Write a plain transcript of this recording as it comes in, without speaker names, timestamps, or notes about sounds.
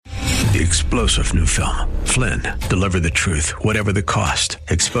The explosive new film, Flynn, deliver the truth, whatever the cost,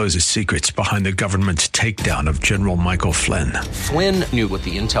 exposes secrets behind the government's takedown of General Michael Flynn. Flynn knew what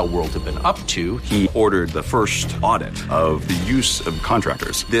the intel world had been up to. He ordered the first audit of the use of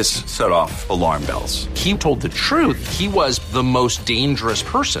contractors. This set off alarm bells. He told the truth. He was the most dangerous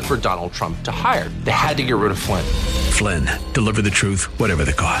person for Donald Trump to hire. They had to get rid of Flynn. Flynn, deliver the truth, whatever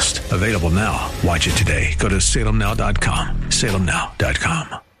the cost. Available now. Watch it today. Go to salemnow.com.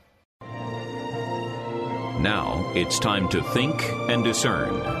 salemnow.com. Now it's time to think and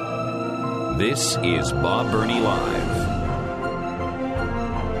discern. This is Bob Burney Live.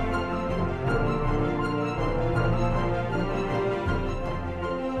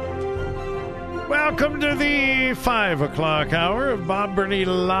 Welcome to the 5 o'clock hour of Bob Burney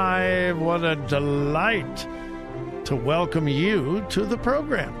Live. What a delight to welcome you to the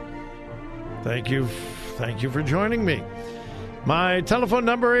program. Thank you for joining me. My telephone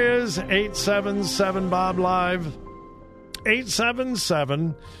number is 877-BOB-LIVE,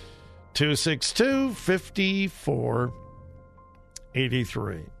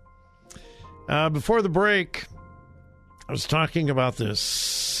 877-262-5483. Before the break, I was talking about this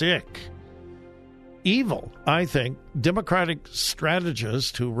sick, evil, I think, Democratic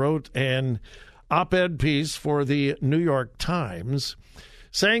strategist who wrote an op-ed piece for the New York Times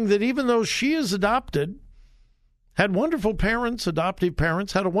saying that even though she is adopted, had wonderful parents, adoptive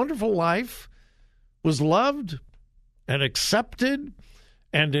parents, had a wonderful life, was loved and accepted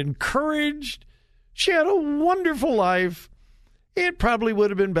and encouraged. She had a wonderful life. It probably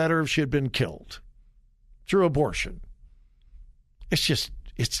would have been better if she had been killed through abortion. It's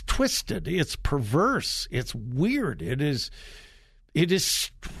twisted. It's perverse. It's weird. It is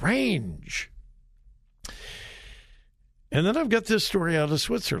strange. And then I've got this story out of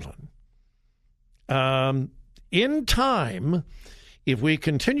Switzerland. In time, if we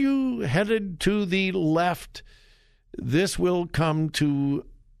continue headed to the left, this will come to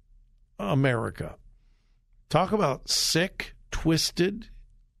America. Talk about sick, twisted,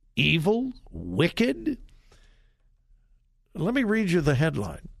 evil, wicked. Let me read you the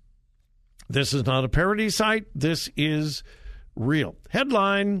headline. This is not a parody site. This is real.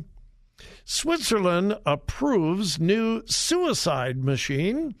 Headline: Switzerland approves new suicide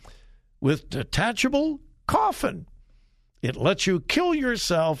machine with detachable coffin. It lets you kill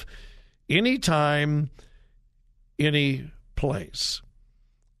yourself anytime, any place.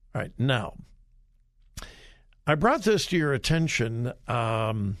 All right, now, I brought this to your attention,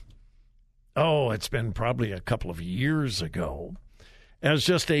 it's been probably a couple of years ago, as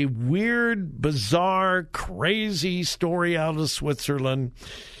just a weird, bizarre, crazy story out of Switzerland.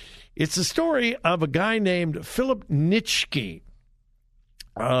 It's a story of a guy named Philip Nitschke,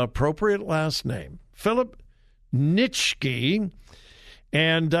 appropriate last name, Philip Nitschke,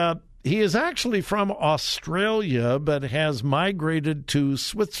 and he is actually from Australia but has migrated to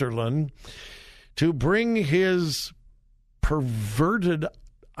Switzerland to bring his perverted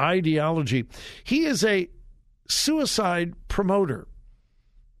ideology. He is a suicide promoter.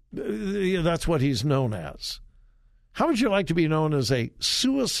 That's what he's known as. How would you like to be known as a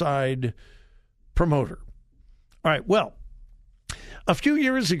suicide promoter? All right, well, a few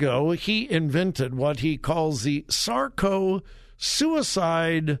years ago, he invented what he calls the Sarco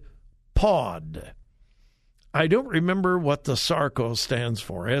Suicide Pod. I don't remember what the Sarco stands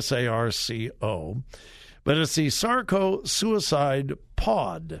for, S-A-R-C-O, but it's the Sarco Suicide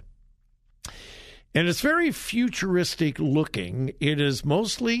Pod. And it's very futuristic looking. It is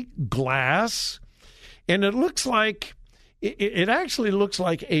mostly glass, and it looks like, it actually looks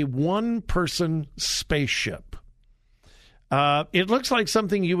like a one-person spaceship. It looks like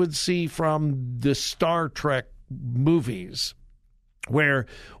something you would see from the Star Trek movies, where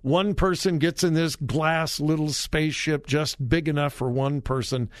one person gets in this glass little spaceship just big enough for one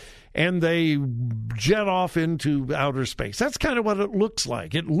person, and they jet off into outer space. That's kind of what it looks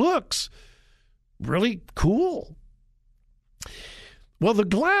like. It looks really cool. Well, the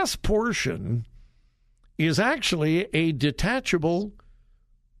glass portion is actually a detachable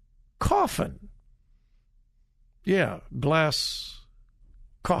coffin. Yeah, glass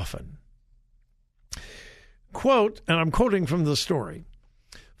coffin. Quote, and I'm quoting from the story,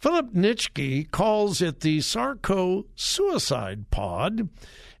 Philip Nitschke calls it the Sarco Suicide Pod,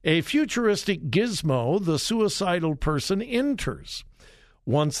 a futuristic gizmo the suicidal person enters.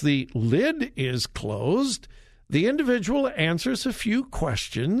 Once the lid is closed, the individual answers a few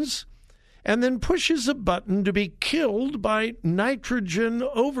questions and then pushes a button to be killed by nitrogen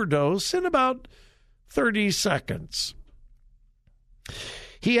overdose in about 30 seconds.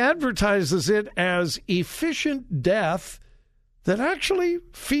 He advertises it as efficient death that actually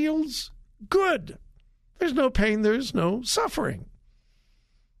feels good. There's no pain, there's no suffering.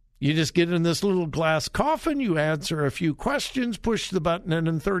 You just get in this little glass coffin, you answer a few questions, push the button, and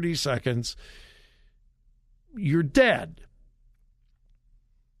in 30 seconds, you're dead.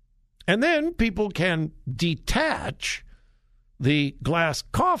 And then people can detach the glass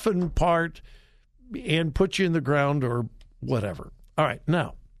coffin part and put you in the ground or whatever. All right,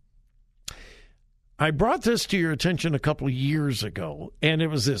 now, I brought this to your attention a couple of years ago, and it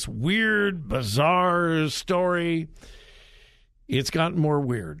was this weird, bizarre story. It's gotten more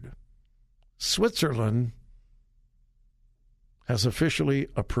weird. Switzerland has officially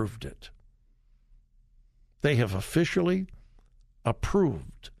approved it. They have officially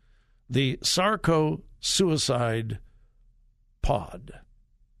approved the Sarko suicide pod.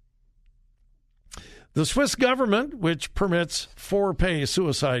 The Swiss government, which permits for-pay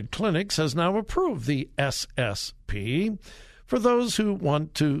suicide clinics, has now approved the SSP for those who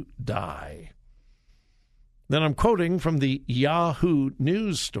want to die. Then I'm quoting from the Yahoo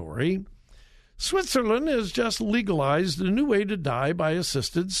News story. Switzerland has just legalized a new way to die by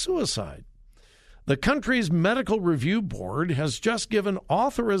assisted suicide. The country's medical review board has just given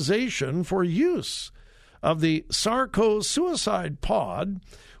authorization for use of the Sarko suicide pod,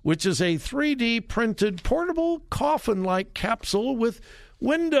 which is a 3D printed portable coffin-like capsule with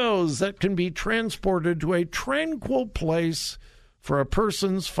windows that can be transported to a tranquil place for a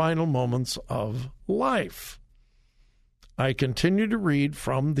person's final moments of life. I continue to read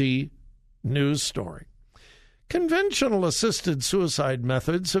from the news story. Conventional assisted suicide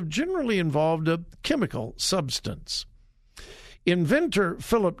methods have generally involved a chemical substance. Inventor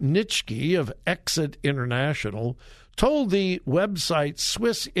Philip Nitschke of Exit International told the website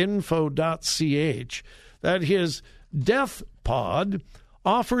swissinfo.ch that his death pod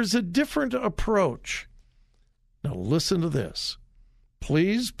offers a different approach. Now listen to this.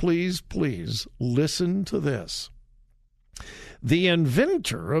 Please, please, please listen to this. The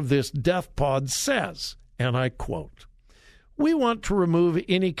inventor of this death pod says, and I quote, "We want to remove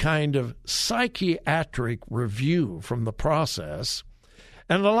any kind of psychiatric review from the process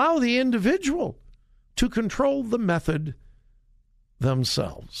and allow the individual to control the method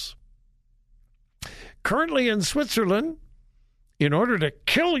themselves." Currently in Switzerland, in order to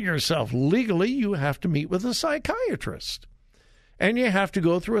kill yourself legally, you have to meet with a psychiatrist. And you have to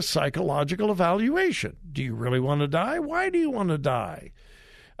go through a psychological evaluation. Do you really want to die? Why do you want to die?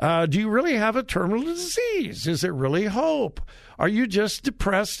 Do you really have a terminal disease? Is there really hope? Are you just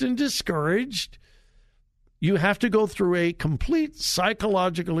depressed and discouraged? You have to go through a complete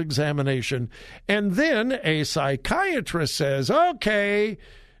psychological examination. And then a psychiatrist says, okay,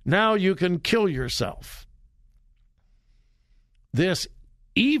 now you can kill yourself. This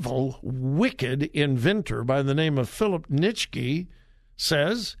evil, wicked inventor by the name of Philip Nitschke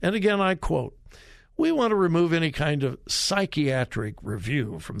says, and again I quote, "We want to remove any kind of psychiatric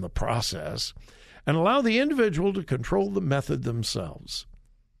review from the process and allow the individual to control the method themselves."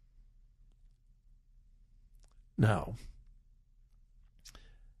 Now,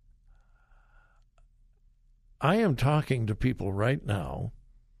 I am talking to people right now.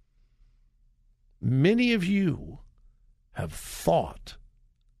 Many of you have thought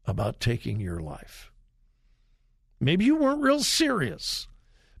about taking your life. Maybe you weren't real serious,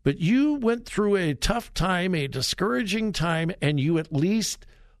 but you went through a tough time, a discouraging time, and you at least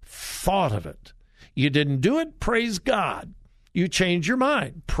thought of it. You didn't do it, praise God. You changed your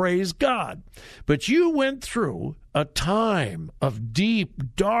mind, praise God. But you went through a time of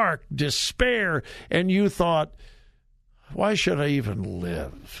deep, dark despair, and you thought, why should I even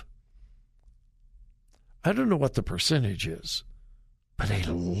live? I don't know what the percentage is, but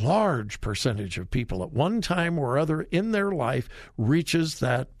a large percentage of people at one time or other in their life reaches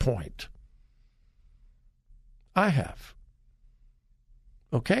that point. I have.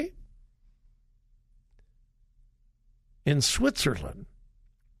 Okay? In Switzerland,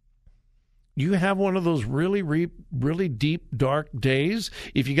 you have one of those really deep, dark days.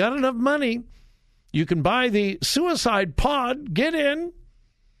 If you got enough money, you can buy the suicide pod, get in,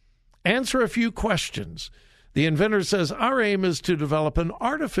 answer a few questions. The inventor says, our aim is to develop an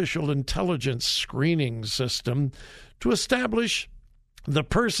artificial intelligence screening system to establish the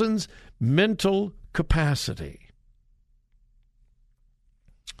person's mental capacity.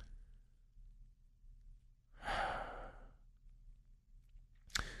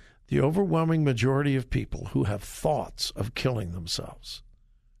 The overwhelming majority of people who have thoughts of killing themselves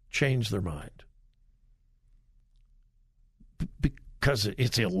change their mind. Because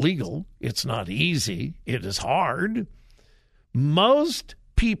it's illegal, it's not easy, it is hard. Most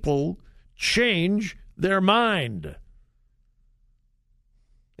people change their mind.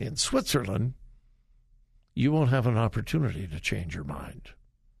 In Switzerland, you won't have an opportunity to change your mind.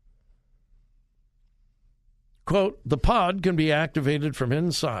 Quote, the pod can be activated from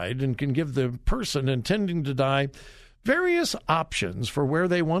inside and can give the person intending to die various options for where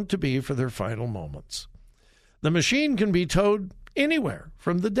they want to be for their final moments. The machine can be towed anywhere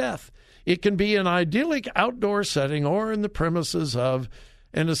from the death. It can be an idyllic outdoor setting or in the premises of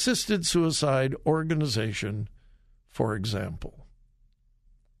an assisted suicide organization, for example.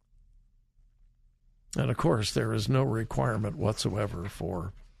 And, of course, there is no requirement whatsoever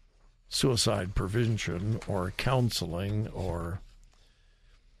for suicide prevention or counseling or...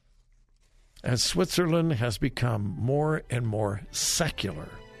 As Switzerland has become more and more secular,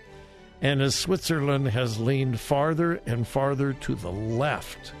 and as Switzerland has leaned farther and farther to the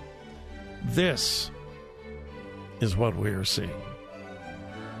left, this is what we are seeing.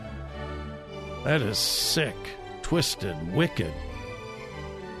 That is sick, twisted, wicked,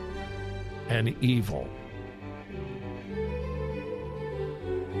 and evil.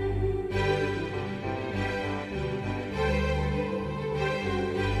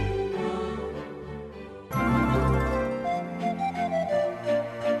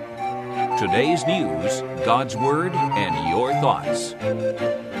 Today's news, God's Word, and your thoughts.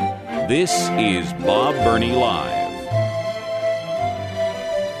 This is Bob Burney Live.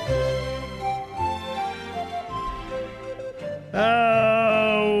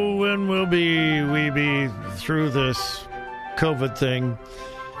 When will we be through this COVID thing?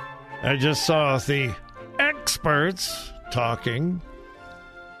 I just saw the experts talking.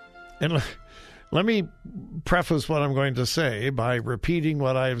 And let me preface what I'm going to say by repeating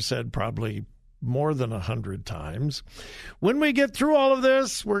what I have said probably more than 100 times. When we get through all of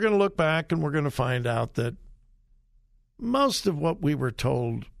this, we're going to look back and we're going to find out that most of what we were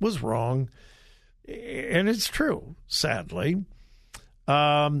told was wrong. And it's true, sadly.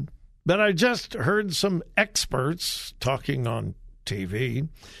 But I just heard some experts talking on TV,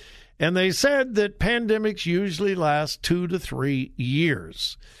 and they said that pandemics usually last 2 to 3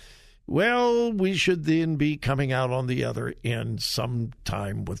 years. Well, we should then be coming out on the other end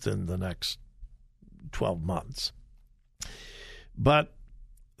sometime within the next 12 months. But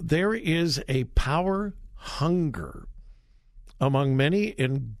there is a power hunger among many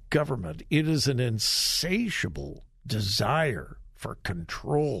in government. It is an insatiable desire for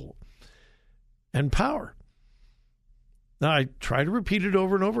control and power. Now, I try to repeat it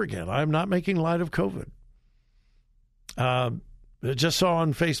over and over again. I'm not making light of COVID. I just saw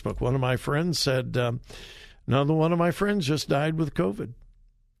on Facebook, one of my friends said, another one of my friends just died with COVID.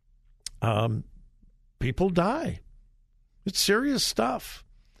 People die. It's serious stuff.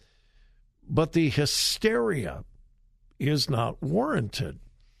 But the hysteria is not warranted,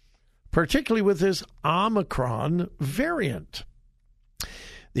 particularly with this Omicron variant.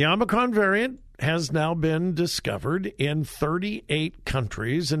 The Omicron variant has now been discovered in 38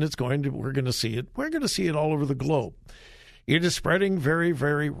 countries, and we're going to see it. We're going to see it all over the globe. It is spreading very,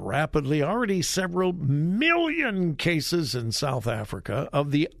 very rapidly. Already several million cases in South Africa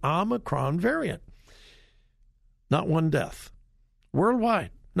of the Omicron variant. Not one death. Worldwide,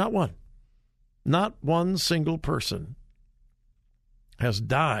 not one. Not one single person has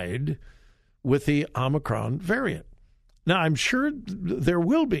died with the Omicron variant. Now, I'm sure there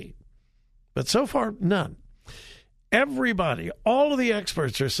will be, but so far, none. Everybody, all of the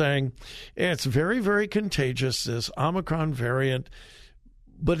experts are saying it's very, very contagious, this Omicron variant,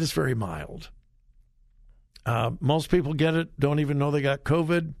 but it's very mild. Most people get it, don't even know they got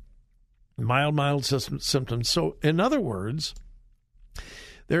COVID. Mild symptoms. So, in other words,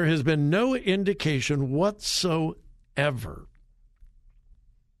 there has been no indication whatsoever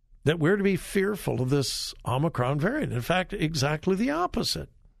that we're to be fearful of this Omicron variant. In fact, exactly the opposite.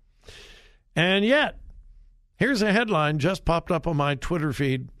 And yet, here's a headline just popped up on my Twitter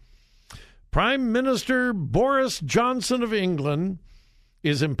feed. Prime Minister Boris Johnson of England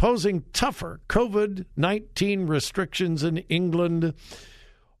is imposing tougher COVID-19 restrictions in England,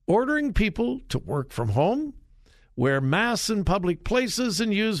 ordering people to work from home, wear masks in public places,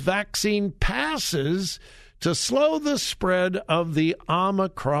 and use vaccine passes to slow the spread of the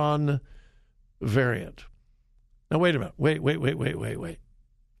Omicron variant. Now, wait a minute. Wait.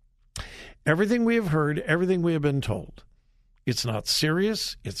 Everything we have heard, everything we have been told, it's not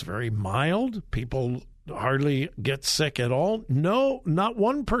serious. It's very mild. People hardly get sick at all. No, not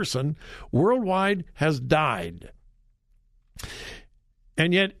one person worldwide has died.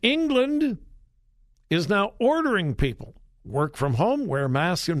 And yet England is now ordering people Work from home, wear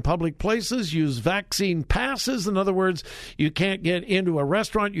masks in public places, use vaccine passes. In other words, you can't get into a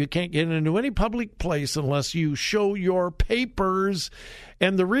restaurant, you can't get into any public place unless you show your papers.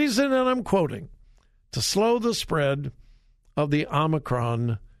 And the reason, and I'm quoting, to slow the spread of the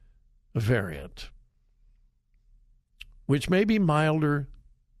Omicron variant, which may be milder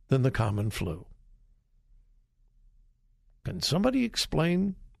than the common flu. Can somebody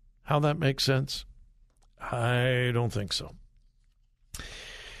explain how that makes sense? I don't think so.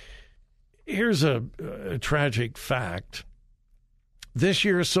 Here's a tragic fact. This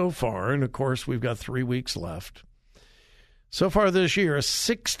year so far, and of course we've got 3 weeks left, so far this year,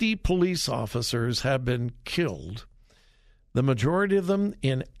 60 police officers have been killed, the majority of them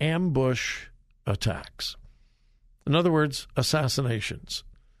in ambush attacks. In other words, assassinations.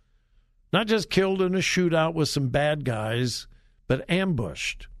 Not just killed in a shootout with some bad guys, but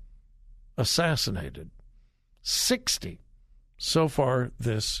ambushed, assassinated. 60 so far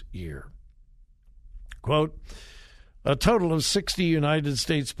this year. Quote, a total of 60 United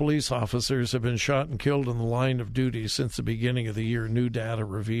States police officers have been shot and killed in the line of duty since the beginning of the year, new data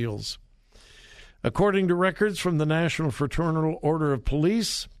reveals. According to records from the National Fraternal Order of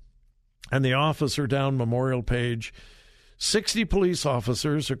Police and the Officer Down Memorial page, 60 police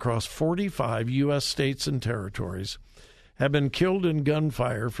officers across 45 U.S. states and territories have been killed in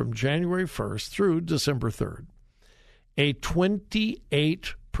gunfire from January 1st through December 3rd, a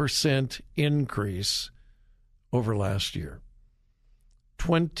 28% increase over last year.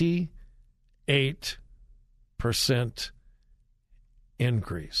 28%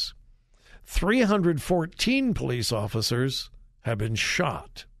 increase. 314 police officers have been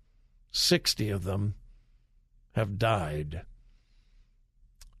shot. 60 of them have died.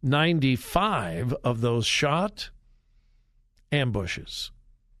 95 of those shot, ambushes,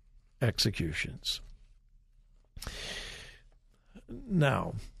 executions.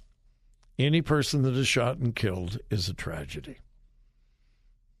 Now, any person that is shot and killed is a tragedy.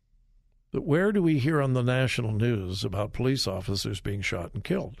 But where do we hear on the national news about police officers being shot and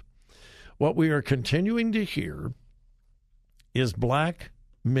killed? What we are continuing to hear is black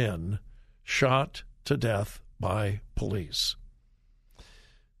men shot to death by police.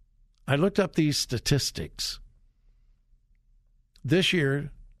 I looked up these statistics. This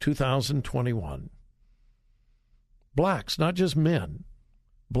year, 2021, blacks, not just men,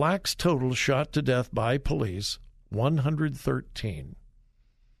 blacks total shot to death by police, 113.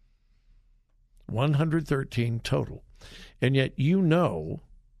 113 total. And yet you know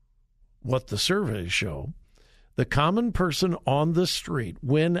what the surveys show. The common person on the street,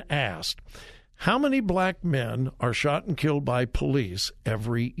 when asked, how many black men are shot and killed by police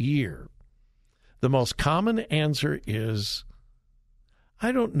every year? The most common answer is,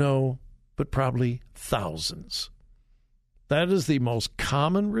 I don't know, but probably thousands. That is the most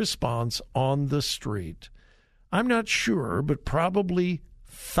common response on the street. I'm not sure, but probably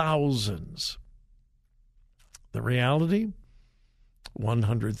thousands. The reality,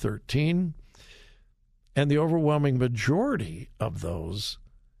 113, and the overwhelming majority of those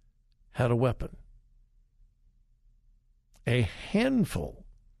had a weapon. A handful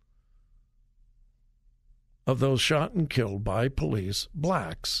of those shot and killed by police,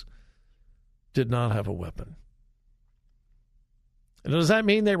 blacks, did not have a weapon. And does that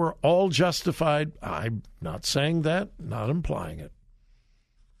mean they were all justified? I'm not saying that, not implying it.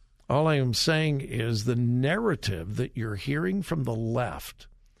 All I am saying is the narrative that you're hearing from the left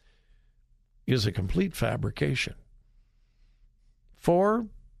is a complete fabrication for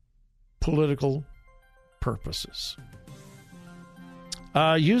political purposes.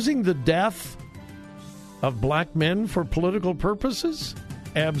 Using the death of black men for political purposes?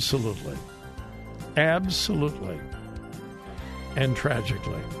 Absolutely. Absolutely. And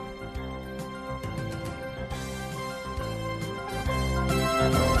tragically.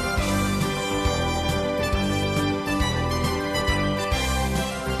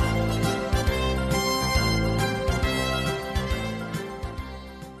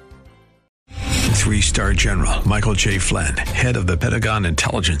 Three-star General Michael J. Flynn, head of the Pentagon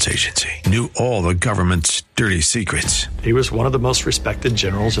Intelligence Agency, knew all the government's dirty secrets. He was one of the most respected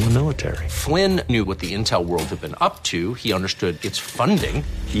generals in the military. Flynn knew what the intel world had been up to. He understood its funding.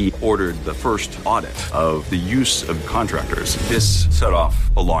 He ordered the first audit of the use of contractors. This set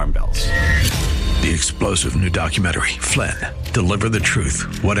off alarm bells. The explosive new documentary, Flynn, Deliver the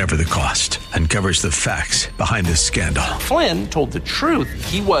Truth, Whatever the Cost, uncovers the facts behind this scandal. Flynn told the truth.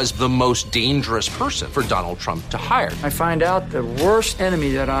 He was the most dangerous person for Donald Trump to hire. I find out the worst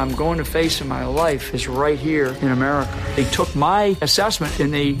enemy that I'm going to face in my life is right here in America. They took my assessment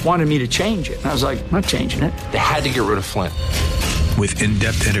and they wanted me to change it. And I was like, I'm not changing it. They had to get rid of Flynn. With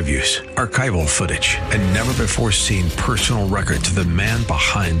in-depth interviews, archival footage, and never-before-seen personal records of the man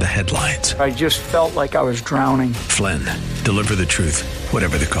behind the headlines. I just felt like I was drowning. Flynn, Deliver the Truth,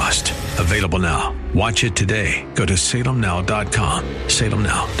 Whatever the Cost. Available now. Watch it today. Go to salemnow.com.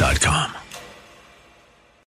 salemnow.com.